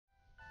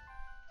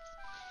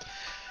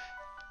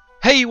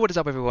Hey, what is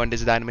up everyone,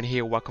 this is Dynamite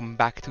here, welcome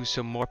back to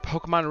some more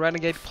Pokemon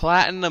Renegade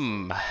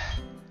Platinum.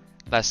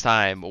 Last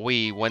time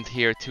we went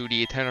here to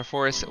the Eternal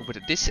Forest with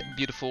this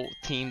beautiful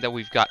team that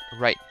we've got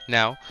right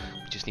now.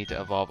 We just need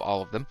to evolve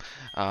all of them.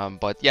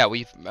 But yeah,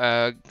 we've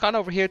gone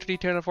over here to the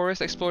Eternal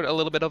Forest, explored a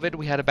little bit of it.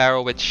 We had a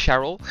battle with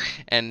Cheryl,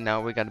 and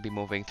now we're going to be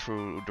moving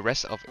through the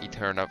rest of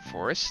Eternal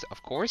Forest,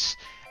 of course.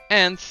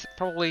 And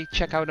probably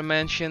check out a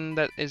mansion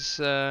that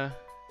is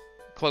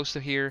close to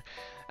here.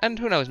 And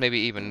who knows, maybe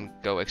even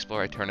go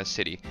explore Eterna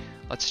City.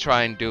 Let's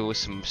try and do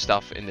some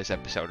stuff in this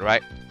episode,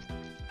 right?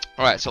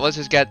 Alright, so let's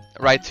just get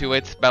right to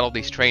it, battle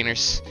these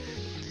trainers.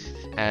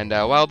 And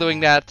while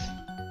doing that,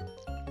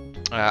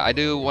 I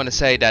do want to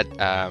say that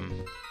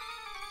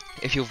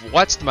if you've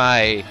watched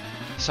my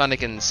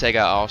Sonic and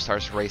Sega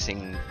All-Stars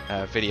Racing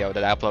video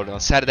that I uploaded on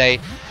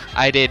Saturday,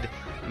 I did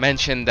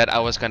mention that I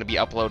was going to be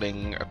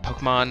uploading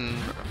Pokemon,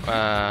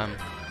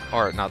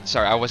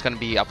 I was going to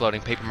be uploading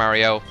Paper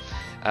Mario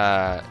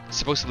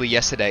supposedly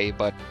yesterday,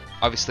 but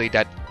obviously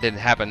that didn't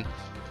happen.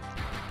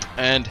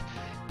 And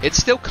it's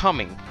still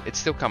coming.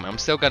 I'm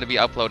still going to be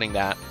uploading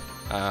that,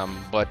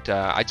 but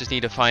I just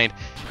need to find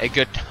a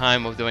good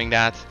time of doing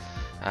that.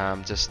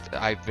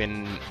 I've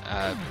been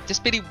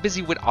just pretty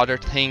busy with other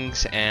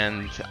things,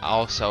 and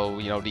also,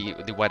 you know,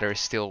 the weather is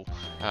still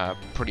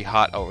pretty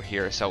hot over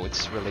here, so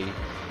it's really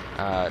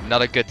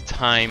not a good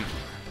time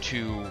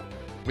to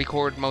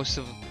record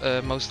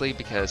mostly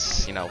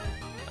because, you know,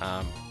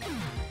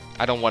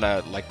 I don't want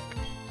to, like,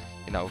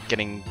 you know,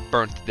 getting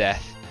burnt to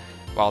death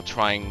while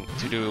trying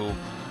to do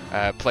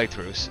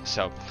playthroughs.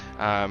 So,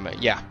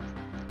 yeah.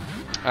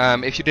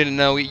 If you didn't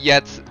know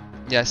yet,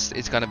 yes,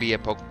 it's gonna be a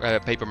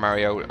Paper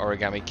Mario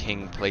Origami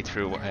King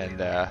playthrough, and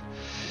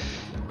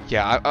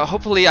yeah,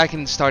 hopefully I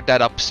can start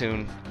that up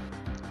soon.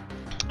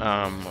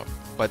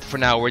 But for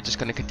now, we're just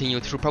gonna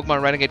continue through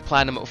Pokemon Renegade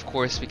Platinum, of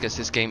course, because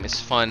this game is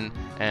fun,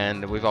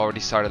 and we've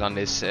already started on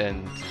this,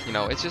 and you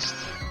know, it's just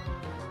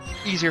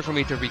easier for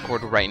me to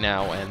record right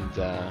now, and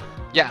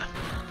yeah,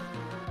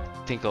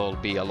 I think it'll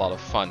be a lot of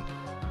fun.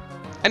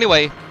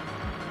 Anyway,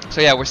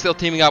 so yeah, we're still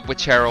teaming up with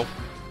Cheryl,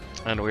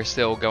 and we're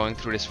still going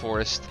through this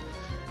forest,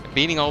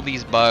 beating all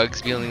these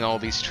bugs, beating all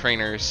these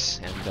trainers,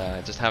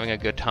 and just having a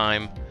good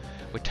time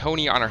with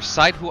Tony on our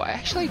side, who I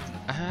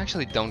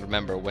actually don't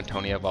remember when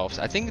Tony evolves.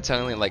 I think it's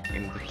only like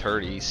in the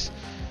 30s.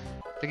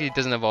 I think he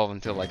doesn't evolve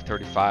until like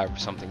 35 or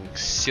something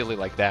silly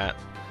like that,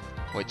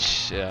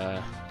 which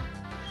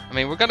I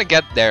mean, we're gonna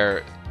get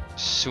there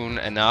soon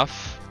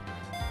enough,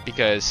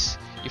 because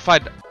you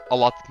fight a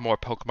lot more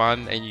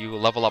Pokemon and you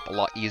level up a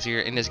lot easier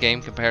in this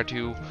game compared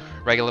to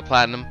regular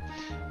Platinum.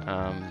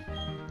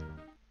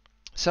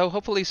 So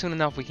hopefully soon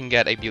enough we can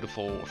get a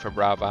beautiful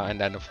Vibrava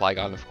and then a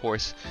Flygon, of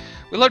course.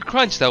 We learned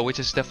Crunch though, which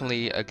is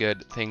definitely a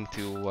good thing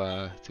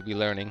to be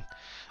learning.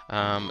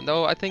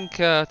 Though I think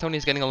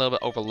Tony's getting a little bit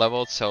over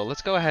leveled, so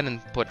let's go ahead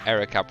and put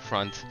Erica up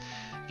front,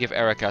 give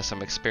Erica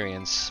some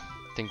experience.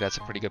 I think that's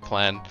a pretty good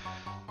plan.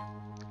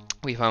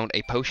 We found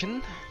a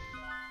potion.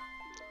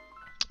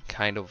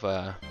 Kind of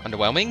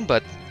underwhelming,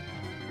 but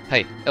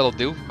hey, it'll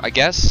do, I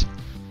guess.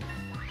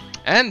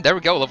 And there we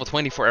go, level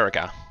 20 for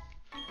Erica.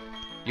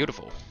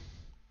 Beautiful.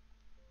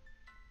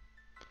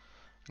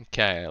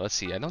 Okay, let's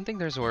see. I don't think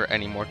there's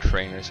any more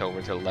trainers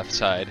over to the left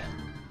side.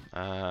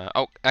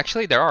 Oh,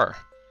 actually there are.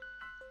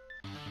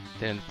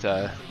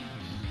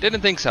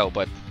 Didn't think so,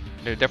 but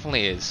there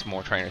definitely is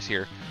more trainers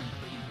here.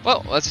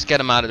 Well, let's just get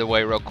them out of the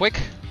way real quick.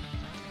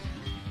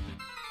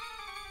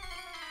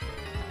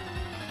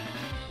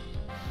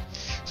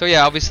 So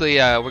yeah, obviously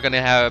we're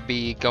gonna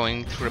be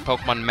going through the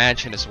Pokemon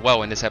Mansion as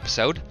well in this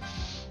episode,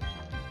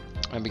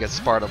 and because it's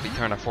part of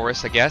Eternal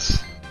Forest, I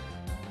guess.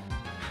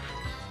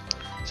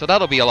 So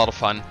that'll be a lot of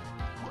fun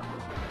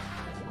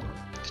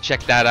to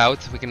check that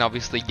out. We can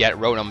obviously get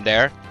Rotom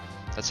there.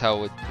 That's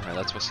how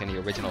that's what's in the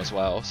original as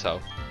well. So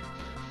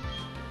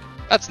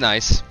that's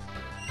nice.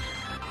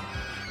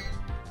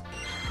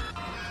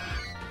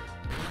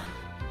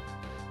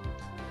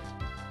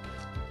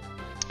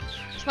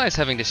 It's nice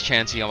having this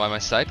Chansey on by my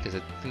side, because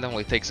it can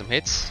definitely take some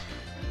hits.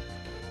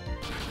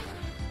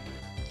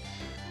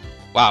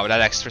 Wow,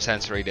 that extra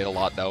sensory did a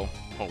lot though.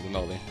 Holy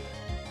moly.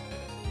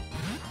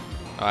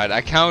 Alright,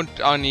 I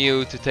count on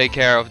you to take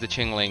care of the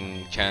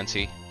Chingling,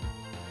 Chansey,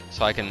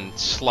 so I can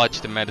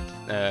sludge the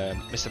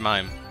Mr.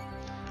 Mime.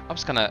 I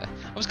was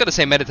gonna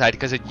say Meditate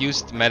because it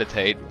used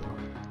Meditate.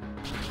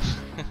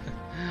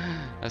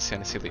 That's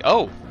kinda silly.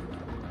 Oh!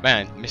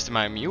 Man, Mr.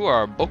 Mime, you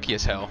are bulky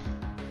as hell.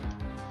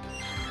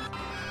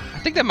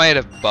 I think they might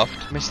have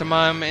buffed Mr.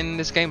 Mime in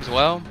this game as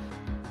well.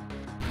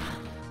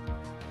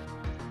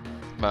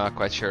 I'm not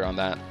quite sure on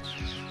that.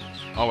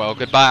 Oh well,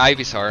 goodbye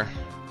Ivysaur.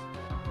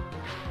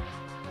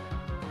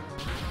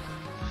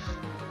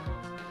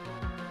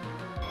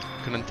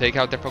 Couldn't take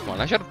out their Pokemon.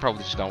 I should have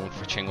probably just gone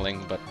for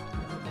Chingling, but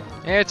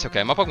yeah, it's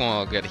okay. My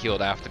Pokemon will get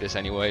healed after this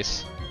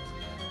anyways.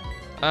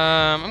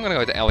 I'm gonna go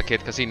with the Elekid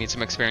because he needs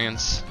some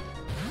experience.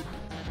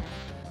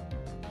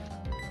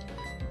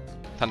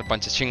 Thunder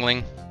Punch is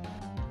Chingling.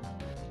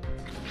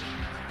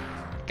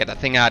 Get that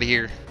thing out of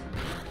here.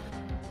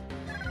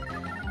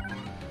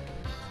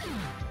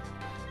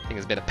 think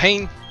it's a bit of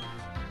pain.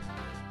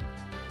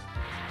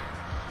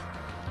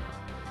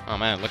 Oh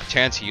man, look at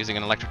Chansey using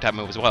an electric type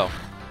move as well.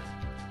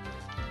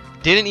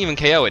 Didn't even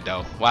KO it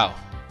though. Wow.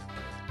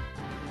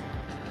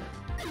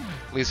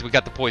 At least we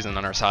got the poison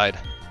on our side.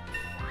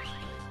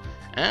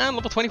 And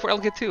level 20 for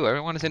Elgit too.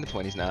 Everyone is in the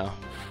 20s now.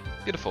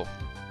 Beautiful.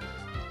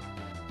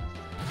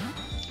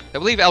 I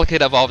believe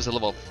Elgit evolves at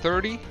level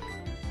 30,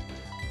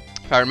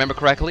 if I remember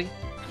correctly.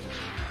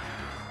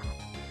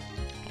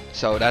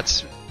 So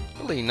that's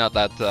really not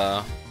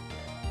that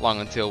long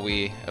until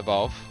we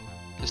evolve.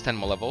 Just 10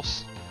 more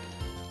levels.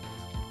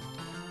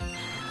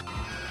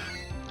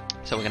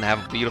 So we're gonna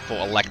have a beautiful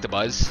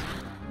Electabuzz.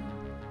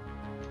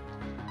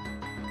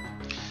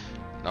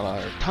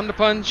 Another Thunder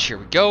Punch. Here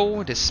we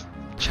go. This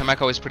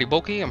Chameco is pretty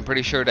bulky. I'm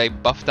pretty sure they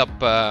buffed up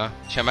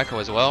Chameco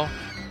as well.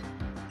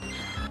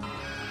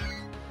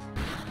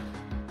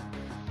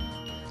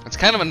 It's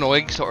kind of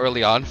annoying so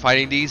early on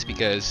fighting these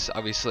because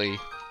obviously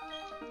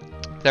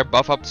they're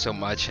buff up so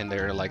much and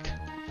they're like,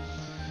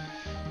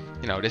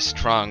 you know, this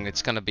strong.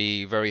 It's gonna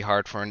be very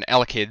hard for an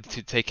Elekid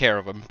to take care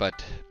of them,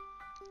 but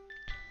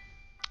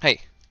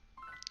hey,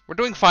 we're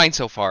doing fine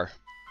so far.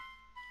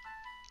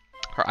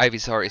 Our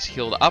Ivysaur is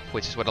healed up,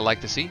 which is what I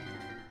like to see.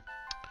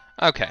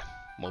 Okay,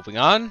 moving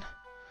on.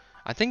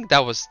 I think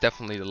that was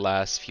definitely the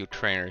last few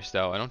trainers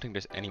though. I don't think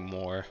there's any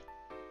more.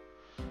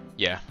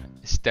 Yeah,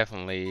 it's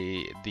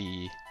definitely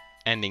the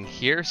ending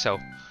here, so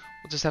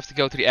we'll just have to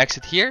go to the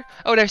exit here.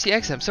 Oh, there's the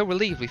exit. I'm so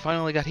relieved we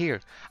finally got here.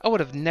 I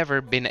would have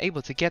never been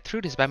able to get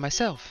through this by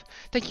myself.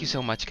 Thank you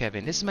so much,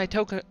 Kevin. This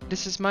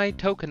is my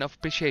token of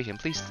appreciation.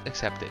 Please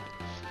accept it.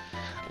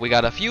 We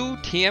got a few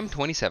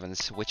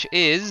TM27s, which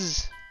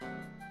is...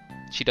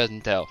 She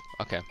doesn't tell.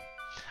 Okay.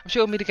 I'm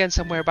sure we'll meet again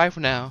somewhere. Bye for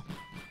now.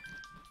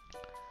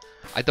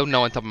 I don't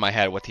know on top of my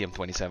head what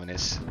TM27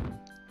 is.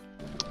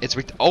 It's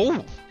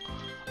oh!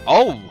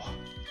 Oh!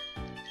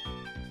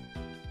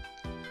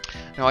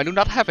 Now, I do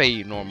not have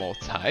a normal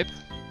type.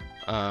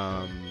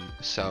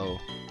 So...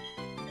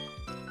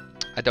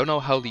 I don't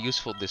know how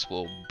useful this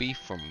will be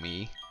for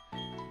me.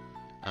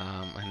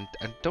 And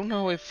I don't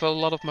know if a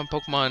lot of my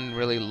Pokemon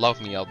really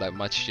love me all that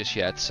much just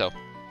yet, so...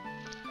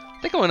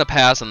 I think I'm gonna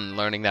pass on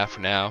learning that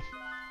for now.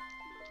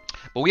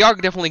 But we are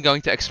definitely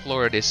going to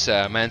explore this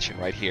mansion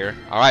right here.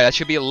 Alright, that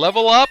should be a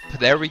level up.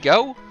 There we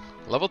go.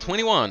 Level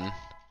 21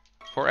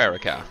 for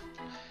Erica.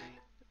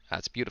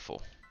 That's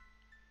beautiful.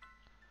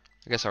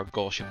 I guess our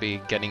goal should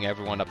be getting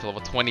everyone up to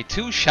level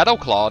 22. Shadow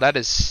Claw, that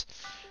is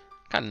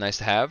kind of nice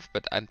to have,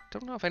 but I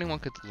don't know if anyone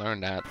could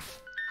learn that.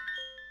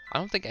 I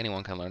don't think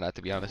anyone can learn that,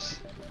 to be honest.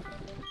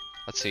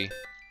 Let's see.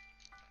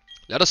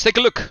 Let us take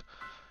a look.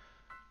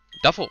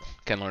 Duffel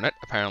can learn it,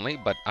 apparently,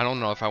 but I don't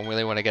know if I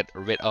really want to get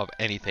rid of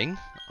anything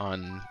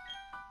on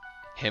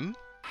him.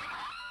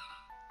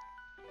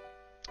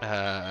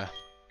 Yeah,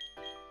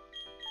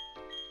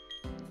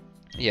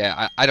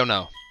 I don't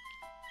know.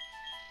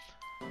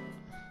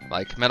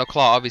 Like, Metal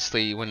Claw,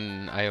 obviously,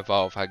 when I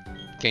evolve, I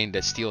gained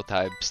a Steel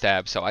type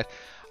stab, so I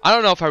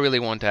don't know if I really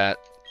want that.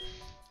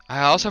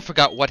 I also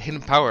forgot what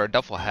hidden power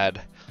Duffel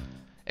had.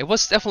 It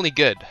was definitely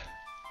good.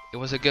 It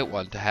was a good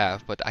one to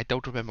have, but I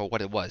don't remember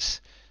what it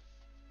was.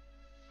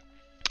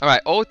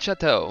 Alright, old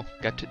Chateau.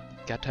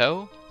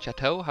 Chateau?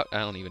 Chateau? I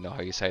don't even know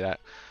how you say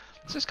that.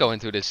 Let's just go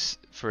into this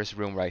first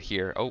room right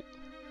here. Oh,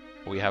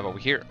 what we have over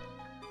here.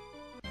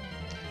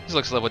 This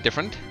looks a little bit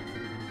different.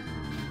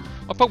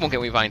 What Pokemon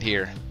can we find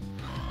here?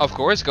 Of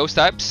course, ghost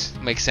types.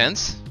 Makes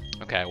sense.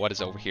 Okay, what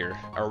is over here?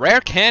 A rare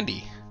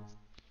candy.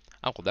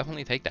 I will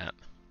definitely take that.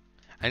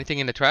 Anything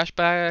in the trash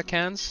bag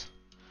cans?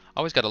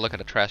 Always gotta look at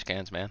the trash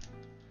cans, man.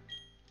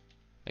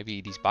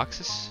 Maybe these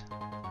boxes?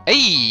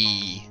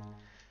 Hey!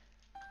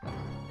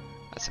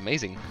 That's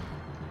amazing.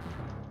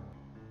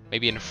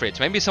 Maybe in the fridge.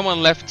 Maybe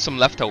someone left some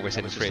leftovers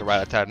in the fridge.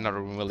 Right, that's not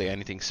really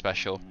anything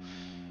special.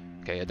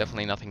 Okay, yeah,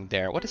 definitely nothing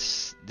there. What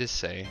does this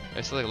say?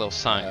 There's like a little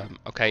sign.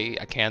 Okay,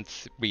 I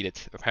can't read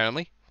it,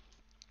 apparently.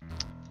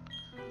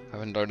 I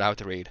haven't learned how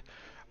to read.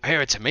 I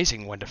hear it's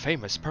amazing when the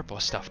famous purple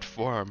stuffed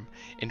form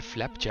in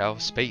Flapjaw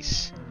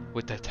space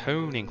with the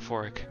toning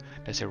fork.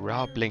 There's a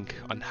raw blink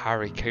on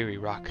Harikiri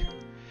Rock.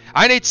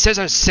 I need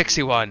scissors,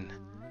 61!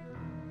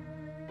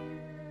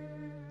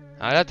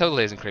 That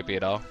totally isn't creepy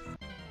at all.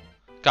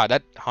 God,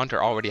 that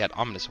hunter already had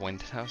Ominous Wind.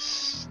 That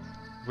was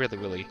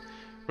really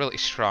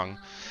strong.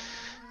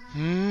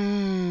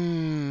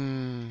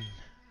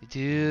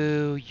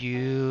 Do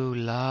you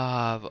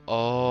love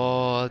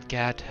old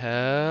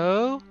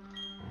Chateau?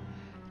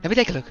 Let me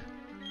take a look.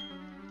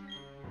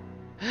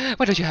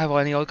 Why don't you have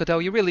any old Chateau?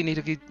 You really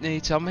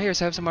need some. Here's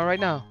have some right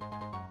now.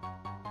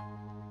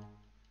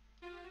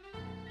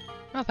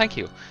 Oh, thank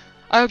you.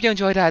 I hope you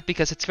enjoy that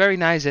because it's very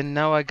nice and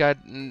now I got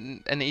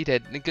and eat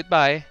it.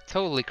 Goodbye.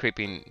 Totally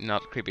creepy,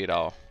 not creepy at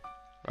all.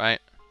 Right?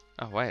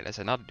 Oh wait, there's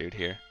another dude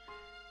here.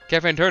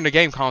 Kevin, turn the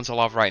game console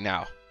off right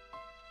now.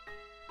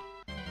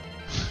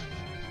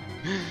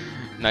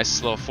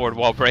 Nice little forward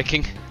wall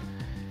breaking.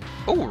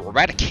 Oh,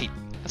 Eradicate.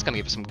 That's gonna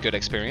give us some good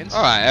experience.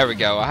 Alright, there we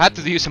go. I had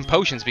to use some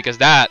potions because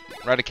that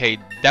Eradicate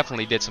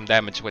definitely did some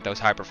damage with those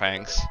Hyper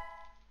Fangs.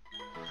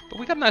 But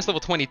we got a nice level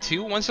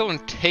 22. One still on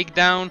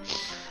takedown.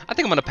 I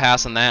think I'm gonna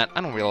pass on that. I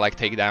don't really like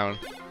takedown.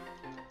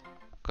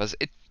 Because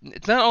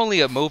it's not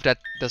only a move that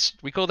does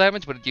recoil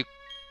damage, but you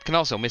can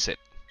also miss it.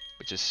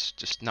 Which is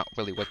just not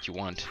really what you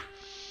want.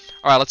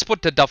 Alright, let's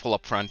put the duffel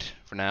up front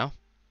for now.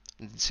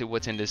 And see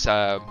what's in this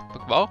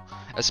Pokeball.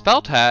 A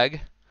spell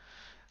tag.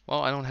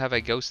 Well, I don't have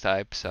a ghost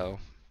type, so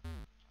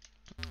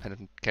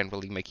can't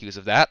really make use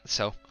of that.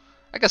 So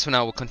I guess for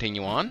now we'll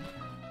continue on.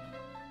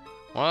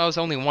 Well, there's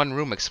only one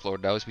room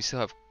explored though, so we still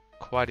have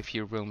quite a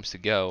few rooms to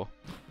go.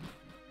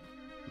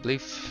 I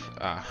believe,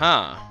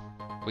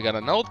 we got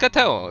an old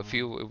Chateau. If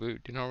we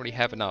didn't already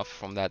have enough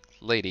from that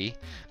lady,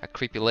 that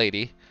creepy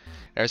lady.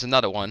 There's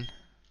another one.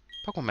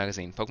 Pokemon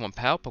Magazine, Pokemon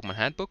Pal, Pokemon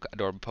Handbook,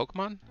 Adorable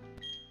Pokemon.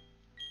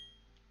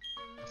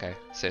 Okay,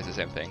 says the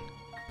same thing.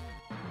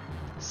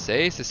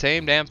 Says the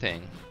same damn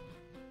thing.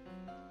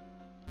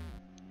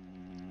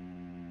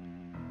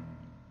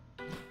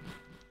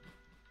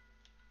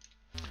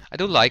 I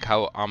do like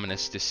how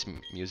ominous this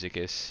music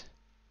is.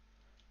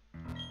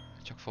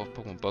 Chock full of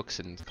Pokemon books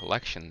and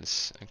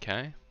collections.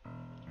 Okay.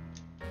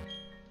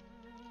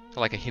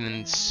 Like a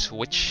hidden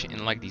switch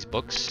in like these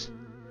books.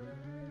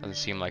 Doesn't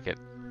seem like it.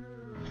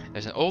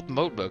 There's an old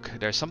notebook.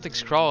 There's something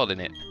scrawled in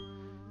it.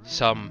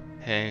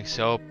 Something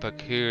so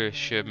peculiar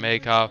should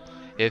make up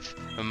if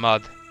the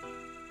mud.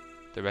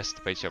 The rest of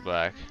the page are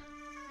black.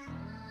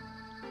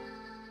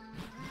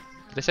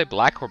 Did I say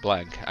black or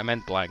blank? I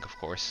meant blank, of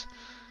course.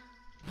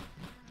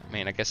 I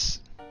mean, I guess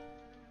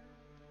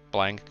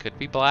blank could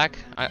be black.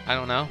 I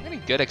don't know. I'm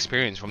getting good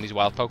experience from these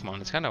wild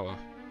Pokemon. It's kind of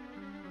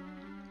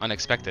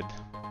unexpected.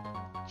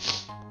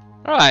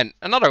 Alright,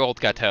 another old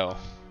Chateau.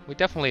 We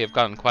definitely have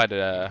gotten quite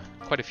a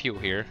few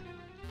here.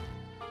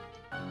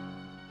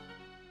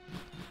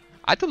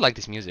 I do like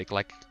this music.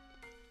 Like,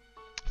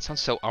 it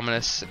sounds so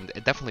ominous, and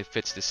it definitely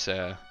fits this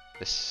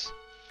this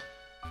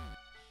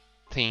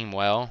theme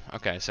well.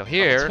 Okay, so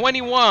here,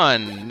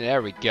 21.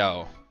 There we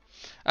go.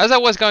 As I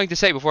was going to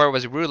say before I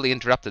was rudely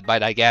interrupted by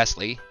that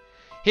Ghastly,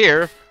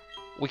 here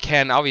we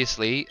can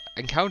obviously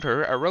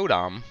encounter a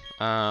Rotom.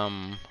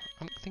 I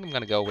think I'm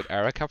gonna go with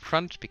Eric up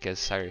front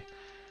because I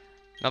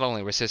not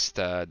only resist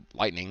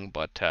lightning,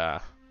 but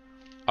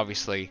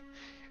obviously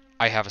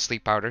I have a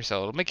sleep powder,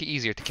 so it'll make it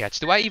easier to catch.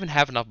 Do I even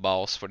have enough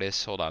balls for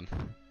this? Hold on.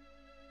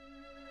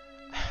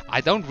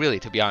 I don't really,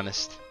 to be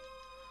honest.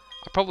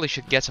 I probably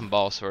should get some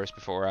balls first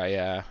before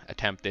I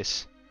attempt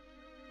this.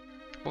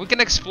 But we can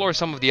explore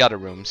some of the other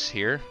rooms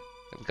here.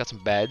 We've got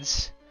some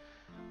beds.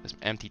 There's some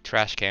empty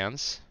trash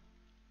cans.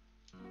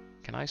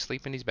 Can I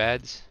sleep in these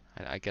beds?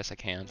 I guess I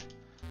can't.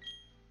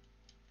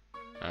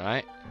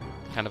 Alright.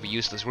 Kind of a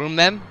useless room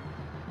then.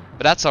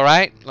 But that's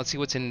alright. Let's see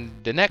what's in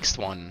the next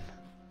one.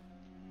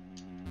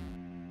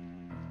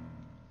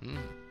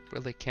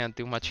 Really can't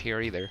do much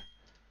here either.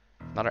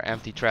 Another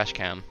empty trash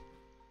can.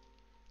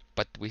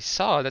 But we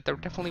saw that there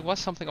definitely was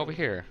something over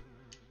here.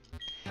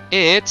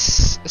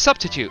 It's a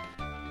substitute.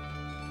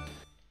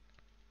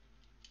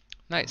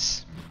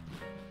 Nice.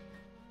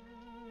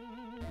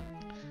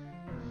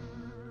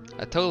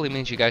 That totally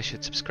means you guys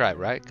should subscribe,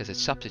 right? Because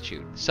it's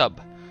substitute.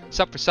 Sub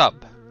for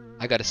sub.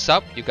 I got a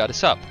sub, you got a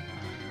sub.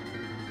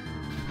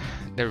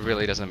 That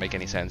really doesn't make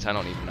any sense. I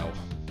don't even know.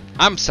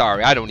 I'm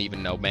sorry, I don't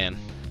even know, man.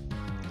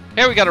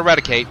 Here we got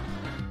Eradicate.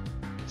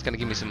 It's gonna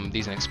give me some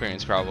decent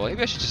experience, probably.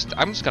 Maybe I should just...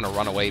 I'm just gonna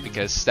run away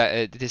because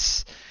that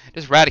this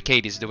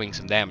Eradicate is doing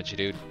some damage,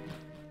 dude.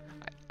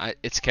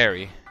 It's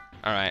scary.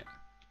 Alright.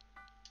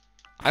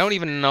 I don't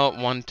even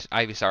want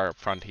Ivysaur up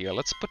front here.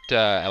 Let's put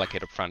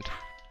Elecate up front.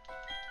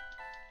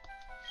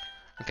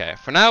 Okay,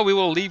 for now we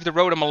will leave the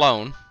Rotom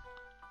alone.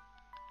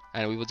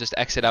 And we will just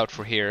exit out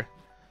for here.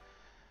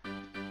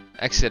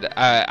 Exit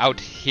out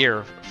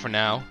here for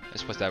now,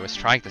 is what I was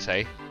trying to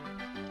say.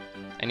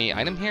 Any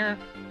item here?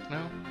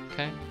 No?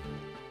 Okay.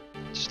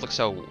 It just looks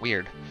so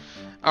weird.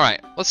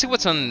 Alright, let's see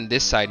what's on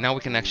this side. Now we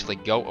can actually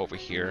go over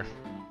here.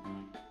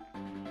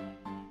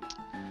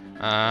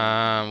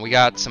 We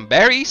got some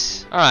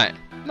berries. Alright,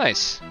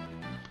 nice.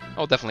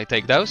 I'll definitely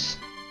take those.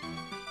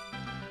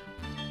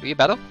 Will you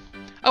battle?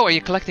 Oh, are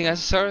you collecting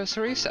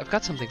accessories? I've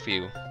got something for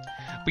you.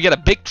 We got a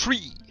big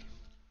tree.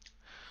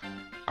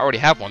 I already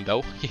have one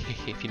though,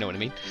 if you know what I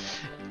mean.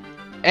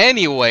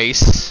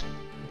 Anyways,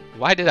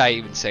 why did I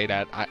even say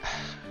that?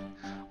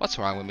 What's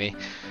wrong with me?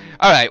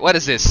 Alright, what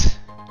is this?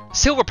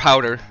 Silver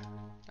powder.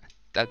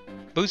 That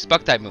boosts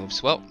bug type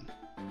moves. Well,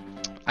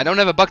 I don't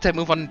have a bug type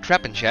move on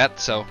Trap in chat,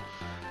 so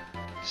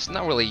it's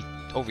not really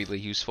overly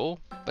useful.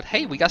 But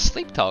hey, we got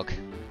Sleep Talk.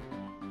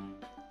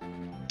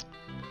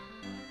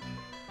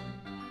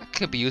 That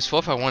could be useful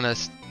if I want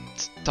to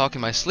talk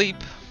in my sleep.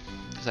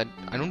 Because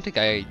I don't think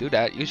I do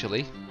that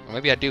usually. Or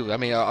maybe I do. I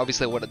mean,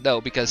 obviously I wouldn't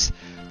know because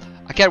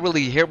I can't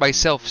really hear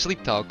myself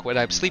sleep talk when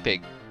I'm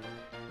sleeping.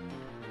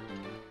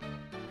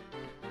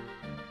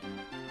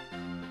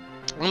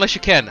 Unless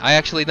you can. I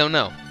actually don't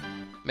know.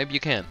 Maybe you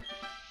can.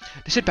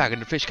 To sit back in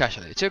the fish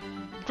castle. It's a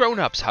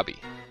grown-up's hobby.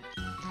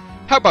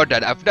 How about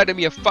that? I've done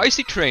me a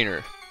feisty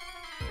trainer.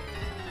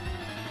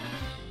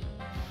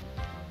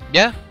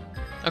 Yeah?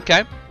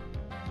 Okay.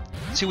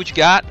 See what you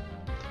got.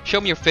 Show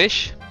me your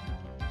fish.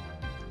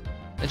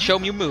 And show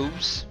me your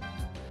moves.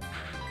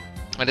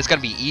 And it's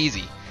gonna be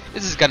easy.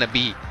 This is gonna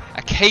be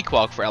a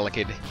cakewalk for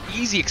Elekid.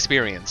 Easy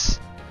experience.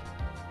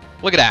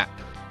 Look at that.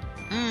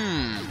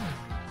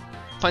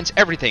 Finds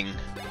everything.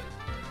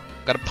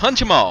 Gotta punch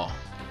them all.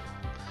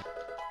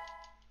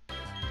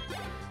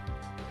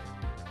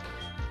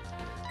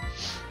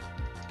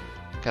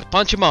 Gotta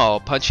punch them all.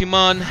 Punch him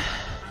on.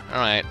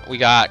 Alright, we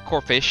got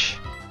Corfish.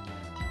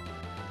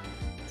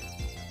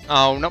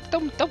 Oh no,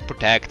 don't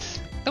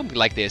protect. Don't be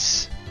like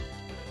this.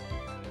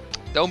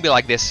 Don't be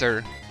like this,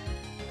 sir.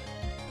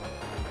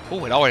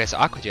 Oh, it already has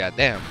Aqua Jet,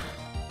 damn.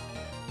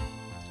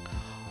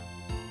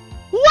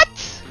 What?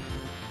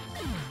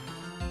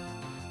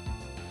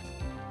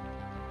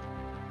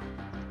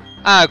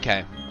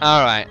 Okay,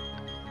 alright.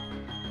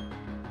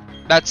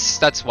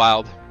 That's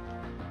wild.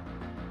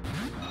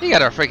 He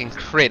got a freaking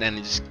crit and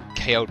it just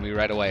KO'd me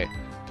right away.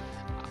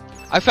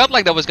 I felt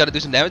like that was gonna do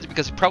some damage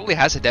because it probably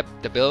has a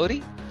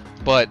ability,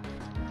 but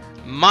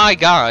my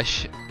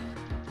gosh,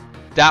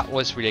 that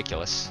was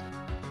ridiculous.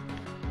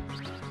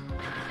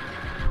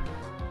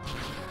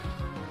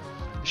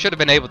 Should have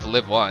been able to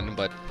live one,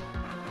 but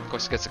of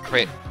course it gets a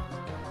crit.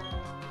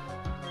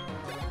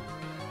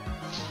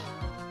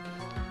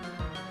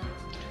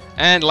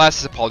 And last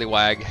is a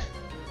Poliwag.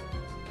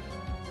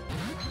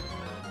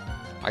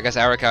 I guess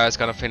Erica is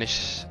gonna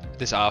finish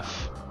this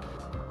off.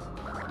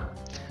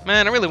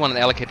 Man, I really wanted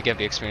Elekid to get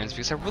the experience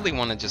because I really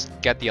want to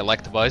just get the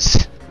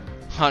Electabuzz.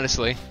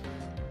 Honestly.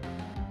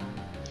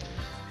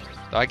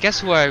 So I guess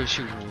who I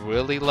should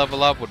really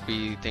level up would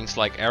be things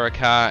like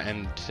Erica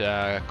and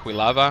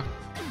Quilava.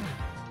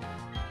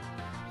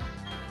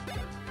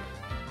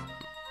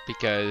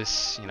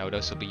 Because, you know,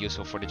 those will be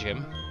useful for the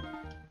gym.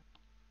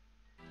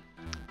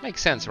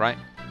 Makes sense, right?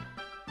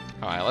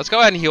 Alright, let's go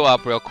ahead and heal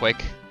up real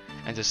quick.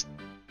 And just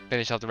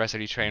finish off the rest of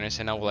these trainers,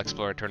 and then we'll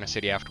explore Eterna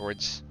City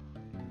afterwards.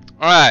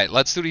 Alright,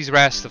 let's do these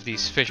rest of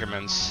these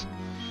fishermen's.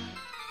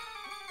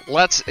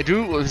 Let's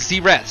do the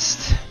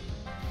rest.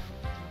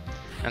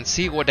 And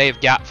see what they've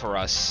got for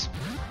us.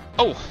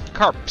 Oh,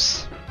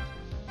 carps.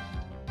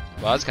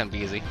 Well, that's gonna be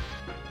easy.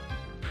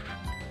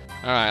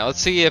 Alright, let's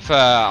see if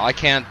I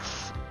can't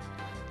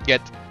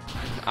get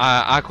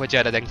Aqua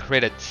Jetted and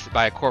critted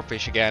by a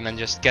Corfish again and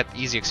just get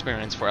easy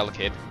experience for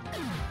Elekid.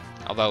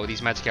 Although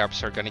these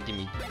Magikarps are gonna give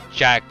me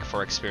jack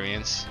for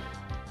experience.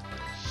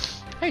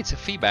 Hey, it's a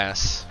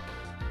Feebas.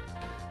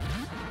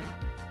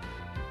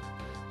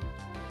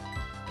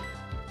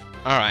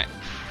 Alright.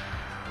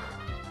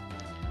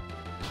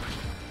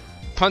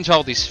 Punch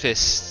all these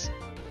fists.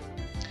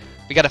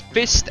 We gotta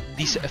fist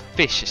these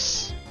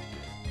fishes.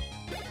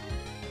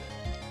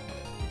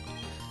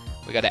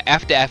 We gotta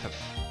F the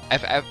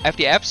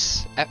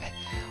Fs?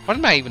 What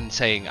am I even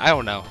saying? I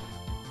don't know.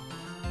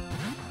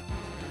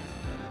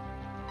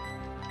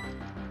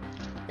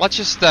 Let's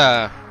just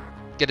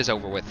get this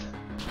over with,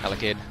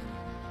 Elekid.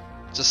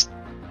 Just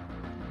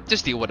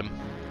deal with him.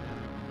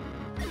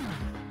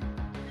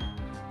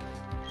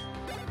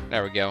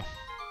 There we go.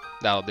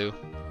 That'll do.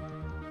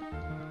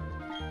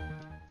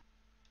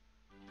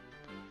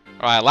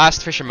 Alright,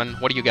 last fisherman,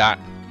 what do you got?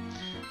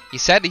 He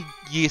said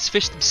he has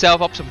fished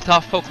himself up some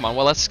tough Pokemon.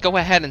 Well, let's go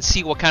ahead and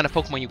see what kind of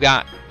Pokemon you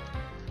got.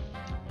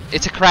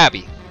 It's a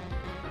Krabby.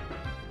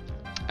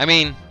 I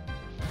mean,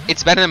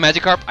 it's better than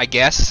Magikarp, I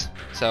guess.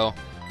 So,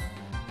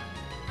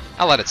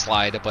 I'll let it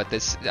slide. But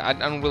this, I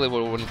really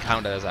wouldn't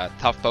count it as a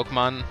tough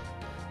Pokemon,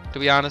 to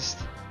be honest.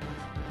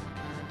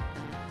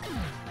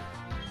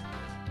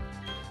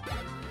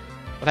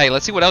 But hey,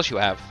 let's see what else you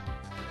have.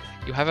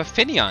 You have a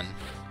Finneon.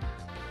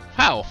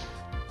 Wow.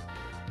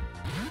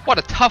 What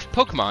a tough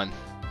Pokemon.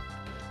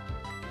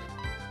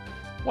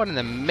 What an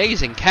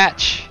amazing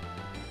catch.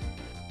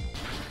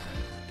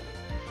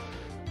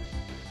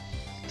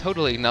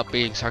 Totally not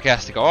being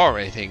sarcastic or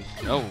anything.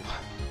 No.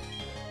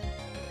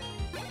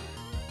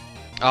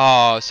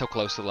 Oh, so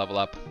close to level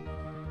up.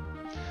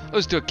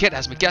 Those two kid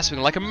has me gasping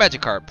like a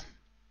Magikarp.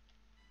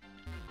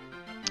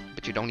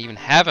 But you don't even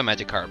have a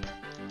Magikarp.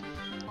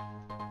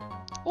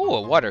 Oh,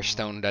 a Water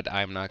Stone that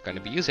I'm not going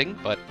to be using,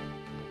 but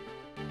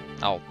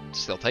I'll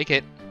still take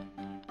it.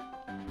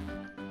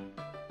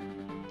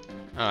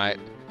 Alright,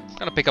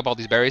 gonna pick up all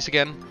these berries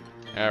again.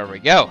 There we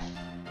go.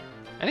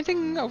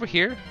 Anything over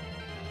here?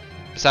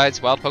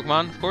 Besides wild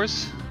Pokemon, of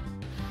course.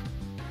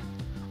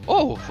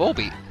 Oh,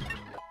 Volbeat.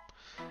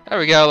 There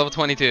we go, level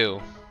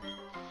 22.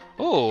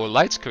 Oh,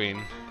 light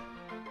screen.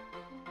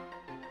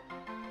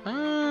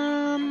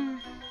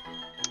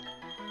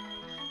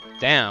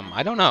 Damn,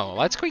 I don't know.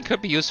 Light screen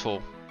could be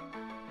useful.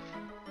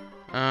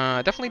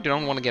 I definitely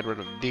don't want to get rid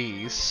of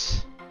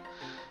these.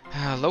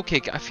 Low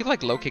kick. I feel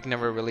like low kick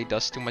never really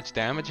does too much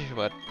damage,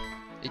 but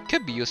it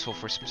could be useful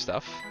for some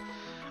stuff.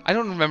 I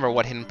don't remember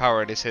what hidden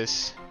power this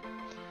is.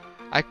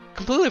 I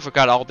completely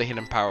forgot all the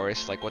hidden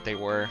powers, like what they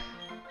were,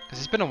 because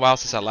it's been a while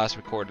since I last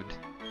recorded.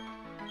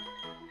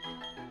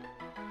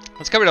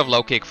 Let's get rid of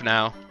low kick for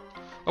now.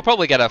 We'll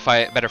probably get a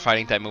better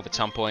fighting type move at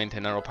some point,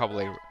 and then we'll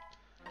probably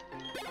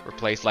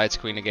replace light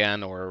screen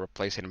again or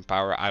replace hidden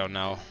power. I don't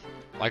know.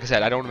 Like I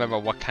said, I don't remember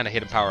what kind of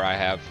hidden power I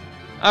have.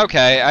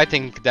 Okay, I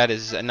think that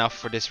is enough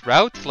for this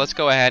route. Let's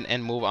go ahead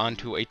and move on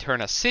to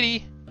Eterna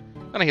City.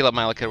 I'm gonna heal up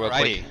my Elekid real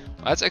quick.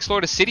 Let's explore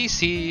the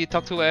city,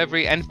 talk to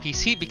every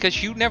NPC,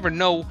 because you never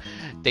know,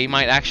 they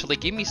might actually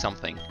give me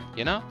something,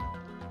 you know?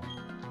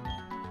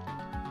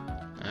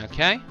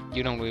 Okay,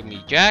 you don't give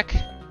me Jack.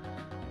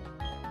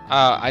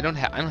 I don't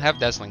have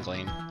Dazzling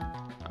Gleam.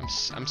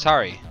 I'm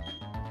sorry.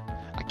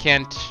 I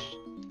can't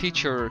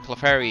teach your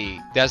Clefairy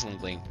Dazzling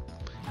Gleam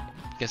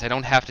because I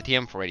don't have the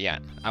TM for it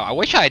yet. I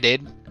wish I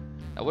did.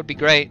 That would be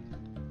great.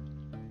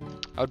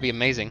 That would be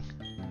amazing.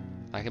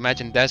 Like,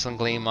 imagine Dazzling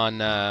Gleam on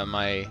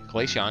my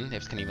Glaceon,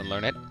 if it can even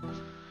learn it.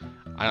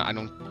 I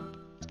don't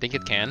think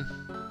it can.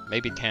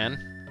 Maybe it can.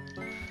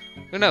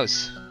 Who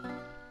knows?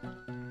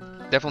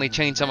 Definitely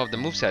change some of the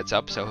movesets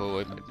up, so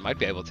it might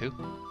be able to.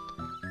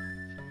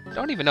 I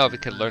don't even know if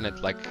it could learn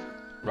it, like,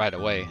 right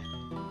away.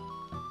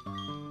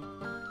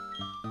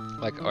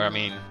 Like, or I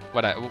mean,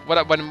 what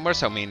I more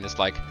so mean is,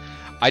 like,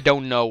 I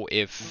don't know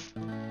if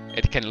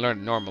it can learn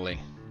it normally.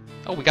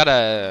 Oh, we got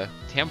a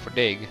TM for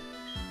Dig.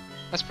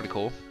 That's pretty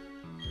cool.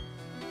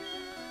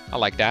 I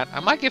like that. I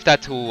might give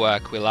that to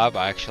Quilava,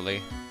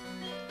 actually.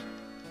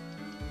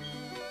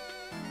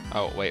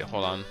 Oh, wait,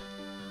 hold on.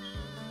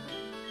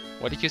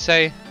 What did you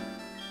say?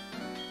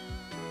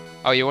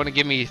 Oh, you want to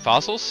give me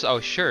fossils? Oh,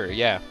 sure,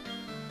 yeah.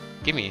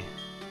 Gimme.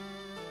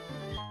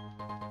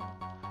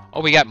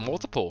 Oh, we got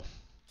multiple.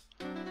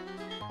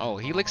 Oh,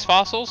 Helix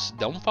fossils?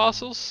 Dome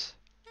fossils?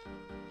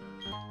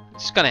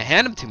 Just gonna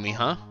hand them to me,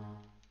 huh?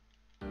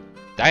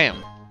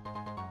 Damn.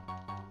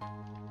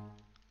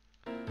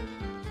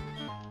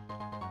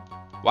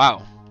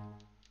 Wow.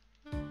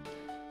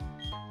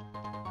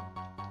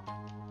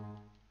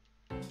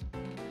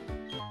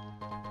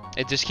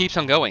 It just keeps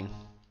on going.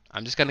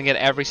 I'm just gonna get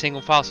every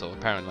single fossil,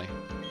 apparently.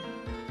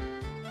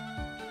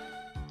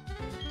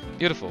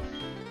 Beautiful.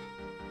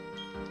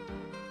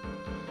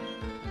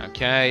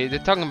 Okay, they're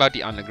talking about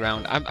the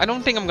underground. I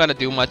don't think I'm gonna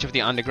do much of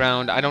the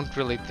underground. I don't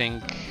really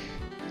think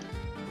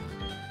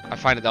I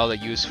find it all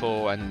that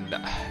useful, and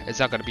it's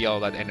not gonna be all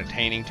that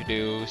entertaining to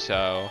do,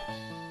 so...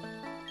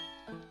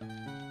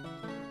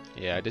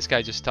 Yeah, this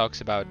guy just talks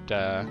about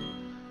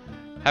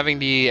having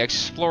the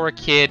Explorer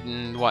Kid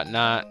and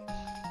whatnot.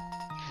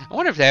 I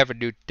wonder if they ever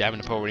do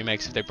Davenport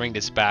remakes, if they bring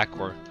this back,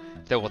 or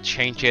if they will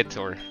change it,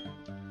 or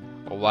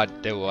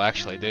what they will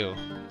actually do.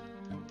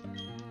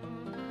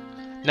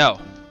 No.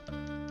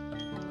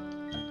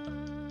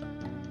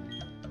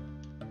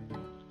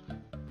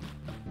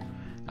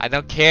 I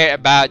don't care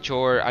about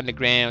your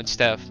underground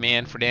stuff,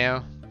 man, for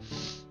now.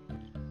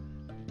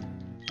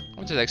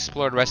 I'll just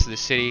explore the rest of the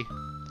city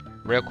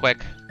real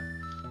quick.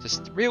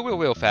 Just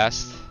real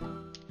fast.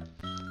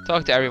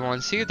 Talk to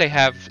everyone, see if they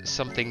have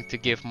something to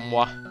give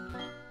moi.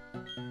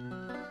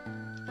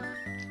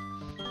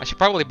 I should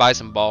probably buy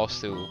some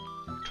balls to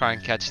try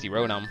and catch the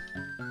Rotom.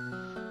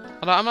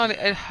 Although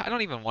I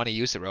don't even want to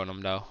use the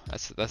Rotom though.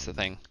 That's the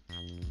thing.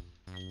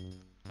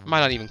 I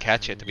might not even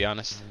catch it, to be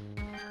honest.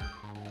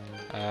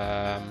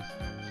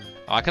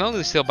 I can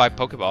only still buy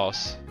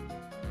Pokeballs.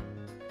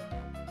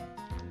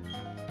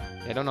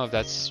 I don't know if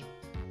that's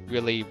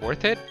really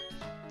worth it.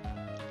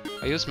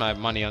 I use my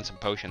money on some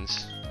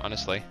potions,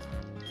 honestly.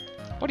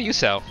 What do you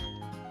sell?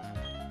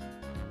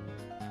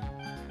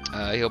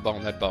 Heal Ball,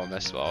 Net Ball,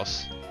 Nest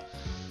Balls.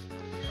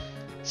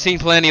 Seen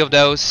plenty of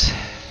those.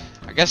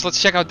 I guess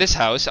let's check out this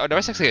house. Oh,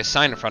 there's actually a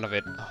sign in front of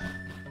it.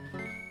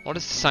 What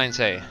does the sign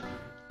say?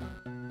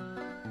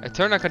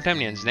 Eterna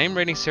Contemnians. Name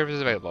rating service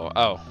available.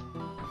 Oh.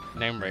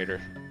 Name rater.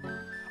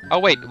 Oh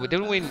wait,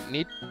 didn't we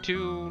need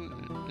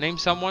to name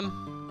someone?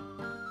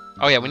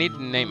 Oh yeah, we need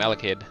to name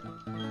Elekid.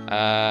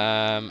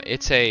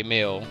 It's a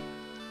male.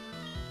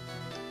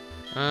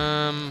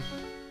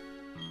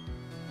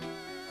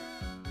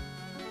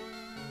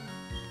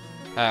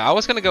 I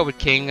was gonna go with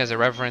King as a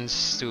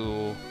reference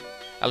to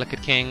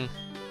Elekid King,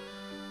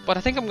 but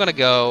I think I'm gonna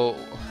go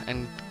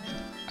and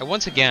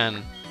once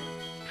again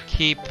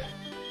keep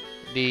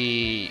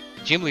the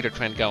gym leader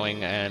trend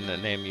going and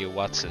name you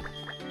Watson.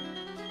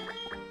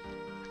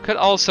 Could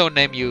also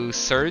name you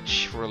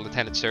Surge for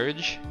Lieutenant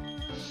Surge,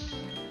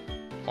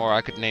 or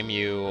I could name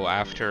you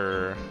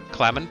after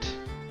Clement.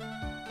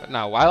 But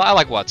no, I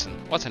like Watson.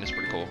 Watson is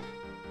pretty cool.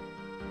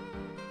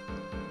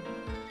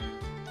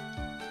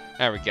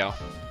 There we go.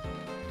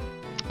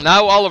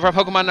 Now all of our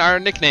Pokemon are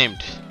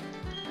nicknamed.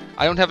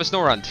 I don't have a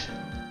Snorunt.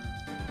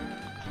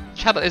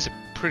 Chateau is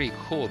pretty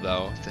cool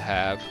though to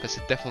have, because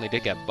it definitely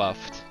did get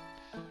buffed.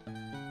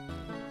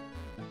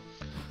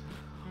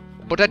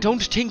 But I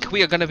don't think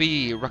we are gonna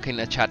be rocking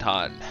a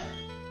Chateau.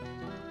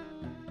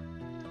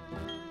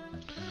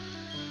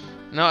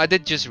 No, I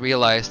did just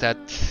realize that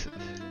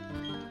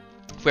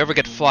if we ever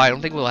get Fly, I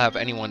don't think we'll have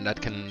anyone that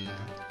can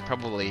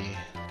probably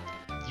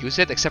use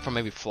it, except for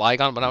maybe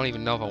Flygon, but I don't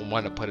even know if I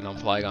want to put it on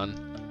Flygon.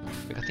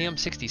 We got the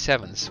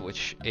M67s,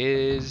 which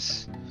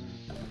is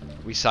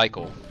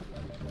Recycle.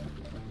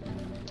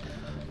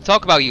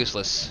 Talk about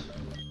useless.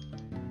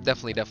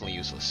 Definitely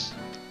useless.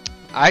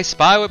 I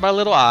spy with my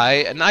little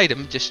eye an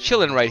item just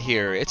chilling right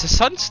here. It's a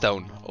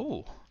sunstone.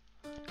 Oh,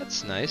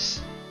 that's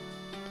nice.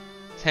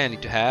 It's handy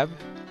to have.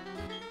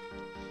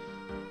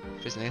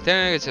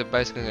 It's a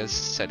bicycling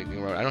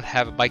cycling road. I don't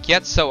have a bike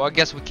yet, so I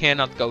guess we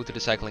cannot go to the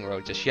cycling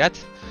road just yet.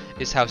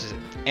 This house is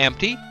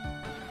empty.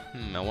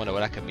 I wonder what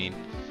that could mean.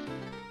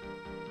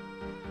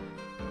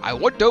 I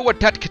wonder what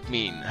that could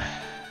mean.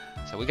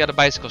 So we got a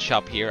bicycle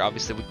shop here.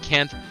 Obviously, we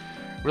can't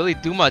really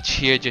do much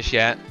here just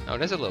yet. Oh,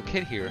 there's a little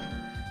kid here.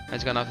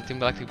 Has gone off the Team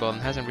Galactic Ball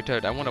and hasn't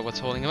returned. I wonder what's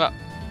holding him up.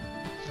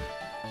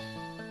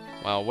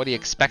 Well, what are you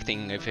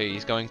expecting if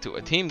he's going to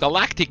a Team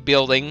Galactic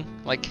building?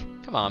 Like,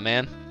 come on,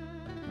 man.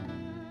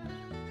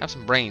 Have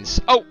some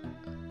brains. Oh!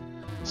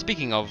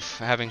 Speaking of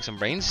having some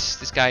brains,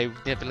 this guy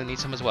definitely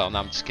needs some as well. No,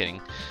 I'm just kidding.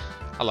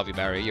 I love you,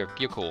 Barry. You're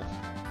cool.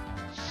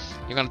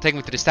 You're gonna take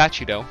me to the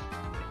statue, though.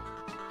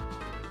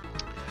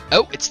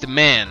 Oh, it's the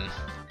man.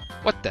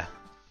 What the?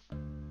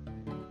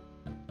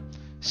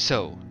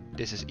 So,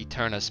 this is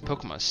Eterna's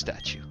Pokemon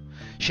statue,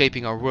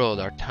 shaping our world,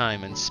 our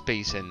time and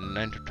space in an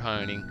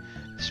entertaining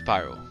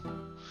spiral.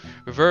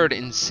 Revered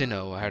in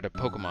Sinnoh are the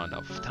Pokemon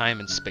of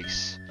time and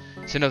space.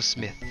 Sinnoh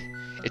Smith.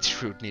 Its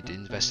fruit needs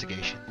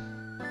investigation.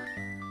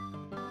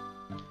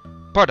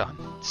 Pardon,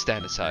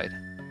 stand aside.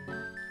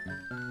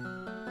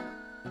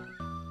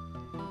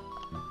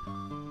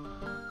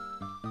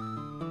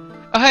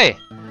 Oh hey!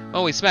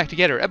 When we smacked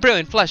together, a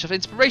brilliant flash of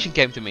inspiration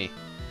came to me.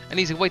 An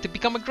easy way to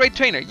become a great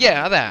trainer,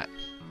 yeah, that!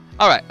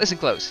 Alright, listen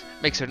close.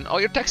 Make certain all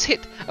your attacks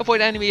hit.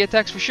 Avoid enemy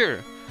attacks for sure.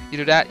 You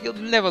do that, you'll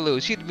never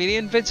lose. You'd be the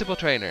invincible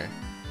trainer.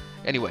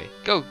 Anyway,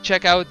 go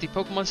check out the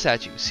Pokemon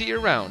statue. See you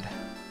around.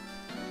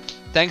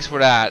 Thanks for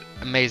that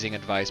amazing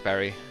advice,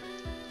 Barry.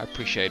 I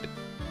appreciate it.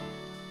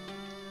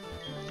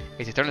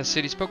 It's Eternal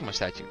City's Pokemon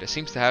statue. There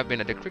seems to have been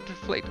a decrypted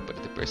plate, but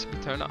it appears to be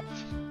turned off.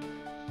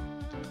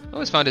 I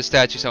always found this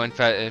statue so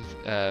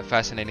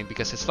fascinating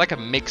because it's like a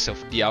mix of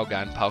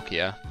Dialga and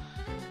Palkia.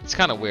 It's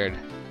kind of weird.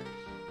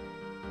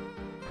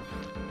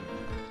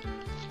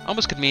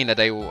 Almost could mean that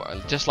they were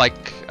just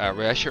like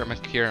Reasher and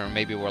Makira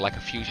maybe were like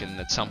a fusion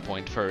at some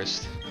point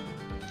first.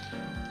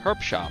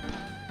 Herb shop.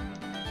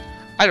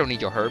 I don't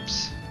need your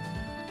herbs.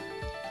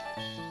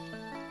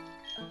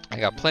 I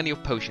got plenty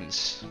of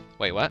potions.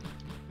 Wait, what?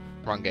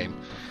 Wrong game.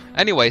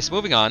 Anyways,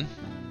 moving on.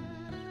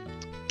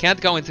 Can't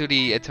go into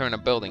the Eterna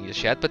building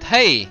just yet, but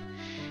hey!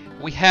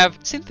 We have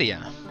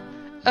Cynthia.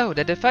 Oh,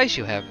 that device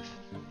you have.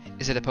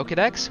 Is it a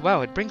Pokédex?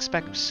 Wow, it brings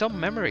back some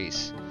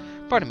memories.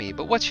 Pardon me,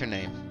 but what's your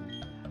name?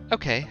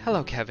 Okay,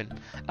 hello Kevin.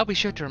 I'll be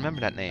sure to remember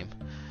that name.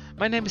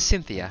 My name is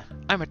Cynthia.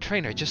 I'm a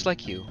trainer just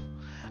like you.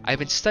 I've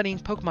been studying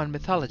Pokemon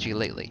mythology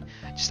lately,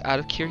 just out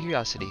of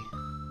curiosity.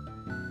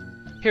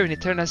 Here in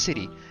Eterna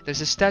City, there's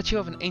a statue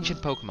of an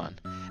ancient Pokemon.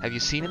 Have you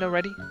seen it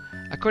already?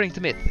 According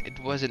to myth,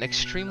 it was an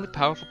extremely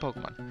powerful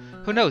Pokemon.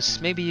 Who knows,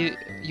 maybe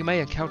you may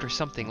encounter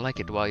something like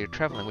it while you're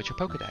traveling with your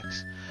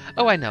Pokédex.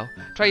 Oh, I know.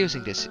 Try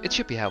using this. It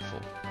should be helpful.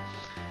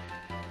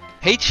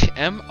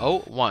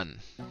 HMO1.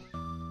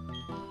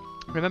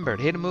 Remember,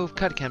 the hidden move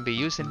Cut can be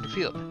used in the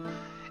field.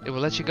 It will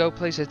let you go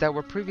places that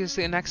were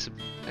previously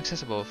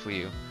inaccessible for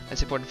you.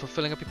 That's important for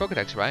filling up your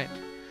Pokédex, right?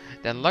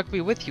 Then luck be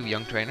with you,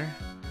 young trainer.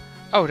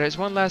 Oh, there's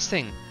one last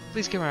thing.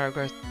 Please give my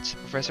regards to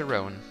Professor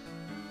Rowan.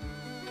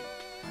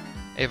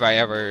 If I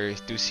ever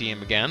do see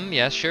him again,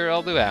 yes, sure,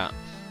 I'll do that.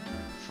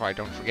 Before I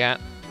don't forget.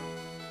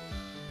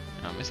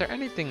 Is there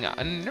anything?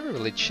 I never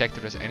really checked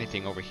if there's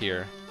anything over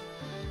here.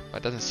 But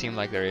it doesn't seem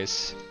like there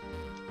is.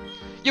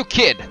 You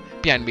kid!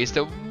 Behind me is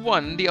the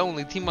one, the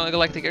only Team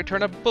Galactic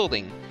Eterna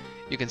building.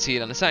 You can see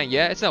it on the sign,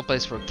 yeah? It's no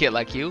place for a kid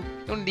like you.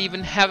 You don't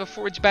even have a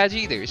forge badge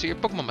either, so your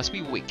Pokemon must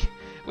be weak.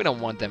 We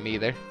don't want them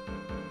either.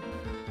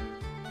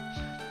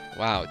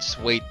 Wow, just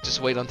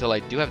wait until I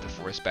do have the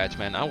forest badge,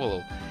 man. I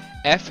will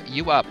F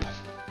you up.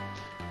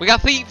 We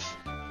got Thief!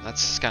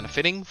 That's kind of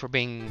fitting for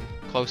being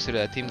close to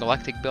the Team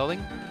Galactic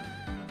building.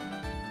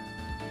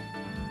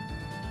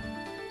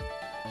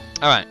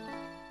 Alright.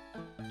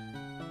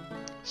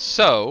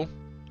 So,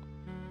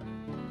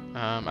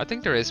 I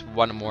think there is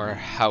one more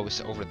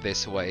house over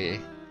this way.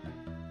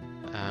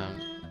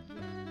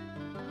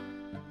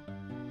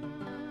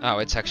 Oh,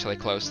 it's actually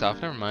closed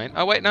off. Never mind.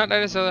 Oh wait, no,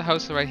 there is a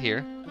house right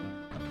here.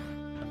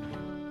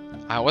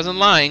 I wasn't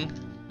lying.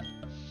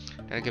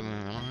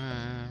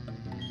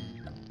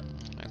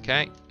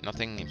 Okay,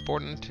 nothing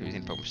important.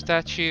 Using Pokemon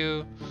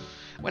statue.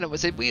 When I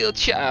was a wheel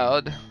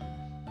child.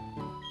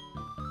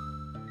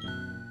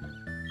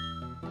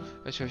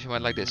 She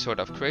went like this sort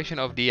of creation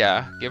of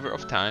Dia, giver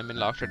of time and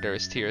laughter. There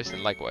is tears,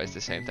 and likewise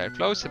the same time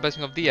flows. The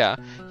blessing of Dia.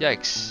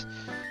 Yikes.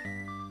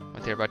 Want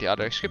to hear about the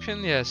other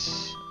description?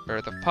 Yes.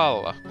 Birth of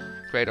Paula.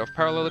 Creator of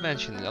parallel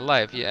dimension.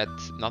 Alive yet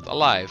not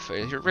alive.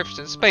 Rifts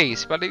in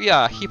space.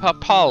 Bolivia. Hip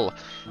hop Paul.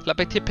 La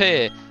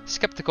Petipe.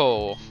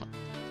 Skeptical.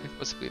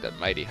 Possibly that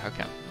mighty.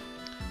 Okay.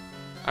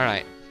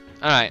 Alright.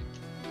 Alright.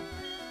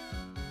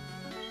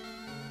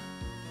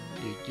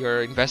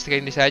 You're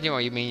investigating the statue, or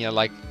you mean you're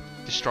like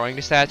destroying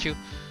the statue?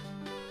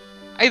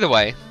 Either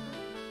way.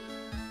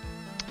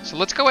 So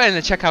let's go ahead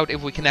and check out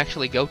if we can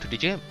actually go to the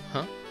gym,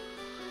 huh?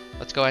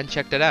 Let's go ahead and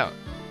check that out.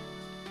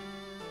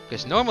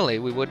 Because normally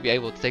we would be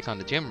able to take on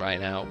the gym right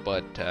now,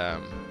 but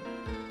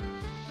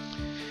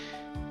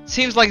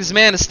seems like this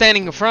man is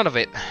standing in front of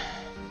it.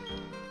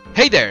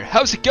 Hey there,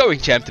 how's it going,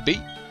 champ to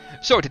be?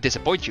 Sorry to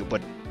disappoint you,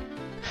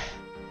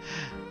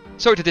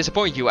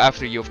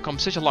 after you've come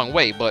such a long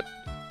way, but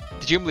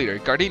the gym leader,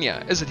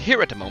 Gardenia, isn't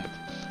here at the moment.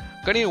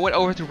 Gardenia went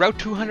over to Route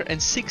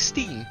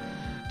 216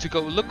 to go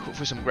look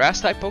for some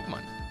grass-type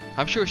Pokemon.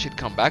 I'm sure she'd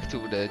come back to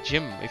the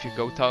gym if you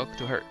go talk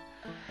to her.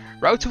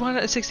 Route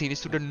 216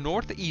 is to the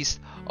northeast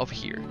of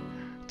here,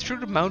 through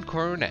the Mount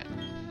Coronet.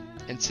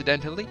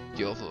 Incidentally,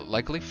 you'll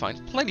likely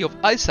find plenty of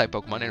Ice-type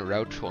Pokemon in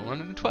Route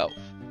 112.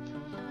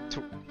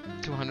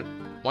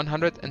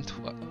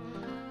 112.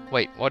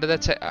 Wait, what did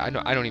that say? I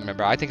don't even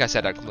remember. I think I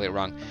said that completely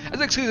wrong. As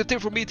an exclusive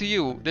tip from me to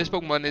you, this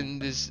Pokemon in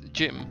this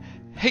gym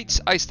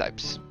hates Ice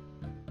types.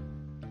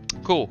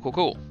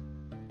 Cool.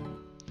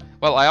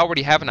 Well, I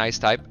already have an Ice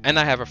type, and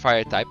I have a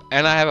Fire type,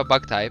 and I have a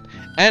Bug type,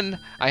 and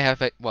I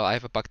have a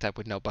Bug type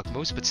with no Bug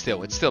moves, but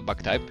still, it's still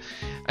Bug type.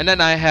 And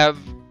then I have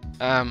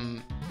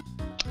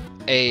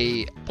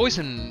a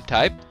Poison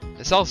type.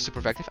 It's also super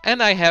effective,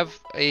 and I have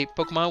a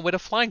Pokemon with a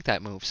Flying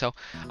type move, so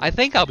I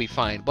think I'll be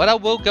fine. But I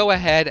will go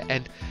ahead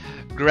and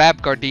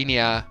grab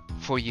Gardenia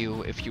for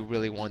you if you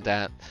really want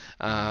that.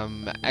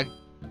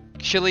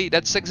 Actually,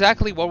 that's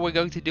exactly what we're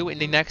going to do in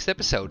the next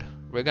episode.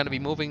 We're going to be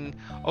moving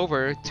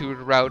over to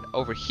the route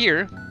over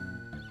here,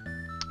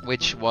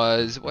 which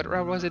was, what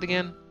route was it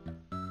again?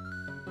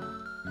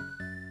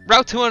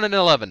 Route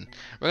 211.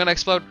 We're going to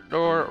explore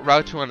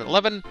Route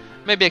 211,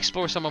 maybe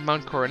explore some of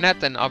Mount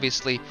Coronet, and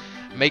obviously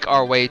make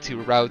our way to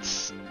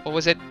routes, what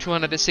was it,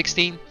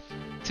 216,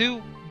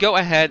 to go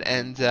ahead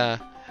and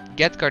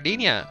get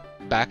Gardenia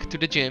back to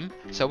the gym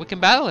so we can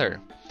battle her.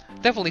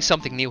 Definitely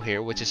something new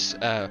here, which is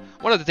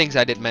one of the things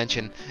I did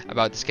mention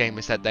about this game,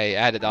 is that they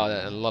added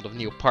a lot of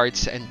new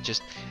parts and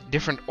just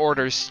different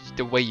orders,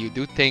 the way you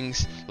do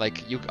things.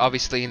 Like, you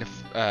obviously in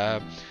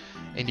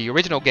the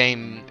original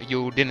game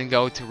you didn't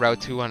go to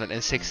Route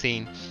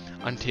 216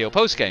 until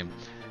post-game,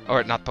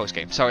 or not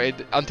post-game, sorry,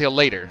 until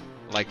later,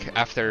 like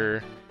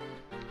after,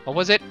 what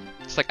was it?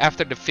 It's like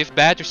after the 5th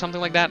badge or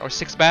something like that, or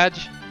 6th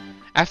badge?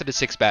 After the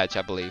 6th badge,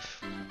 I believe.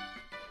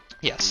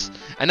 Yes.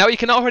 And now you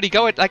can already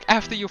go it like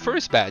after your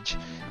 1st badge.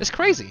 It's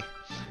crazy.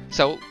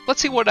 So let's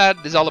see what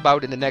that is all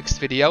about in the next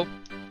video.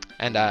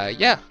 And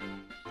yeah,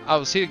 I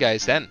will see you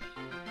guys then.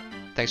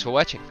 Thanks for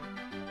watching.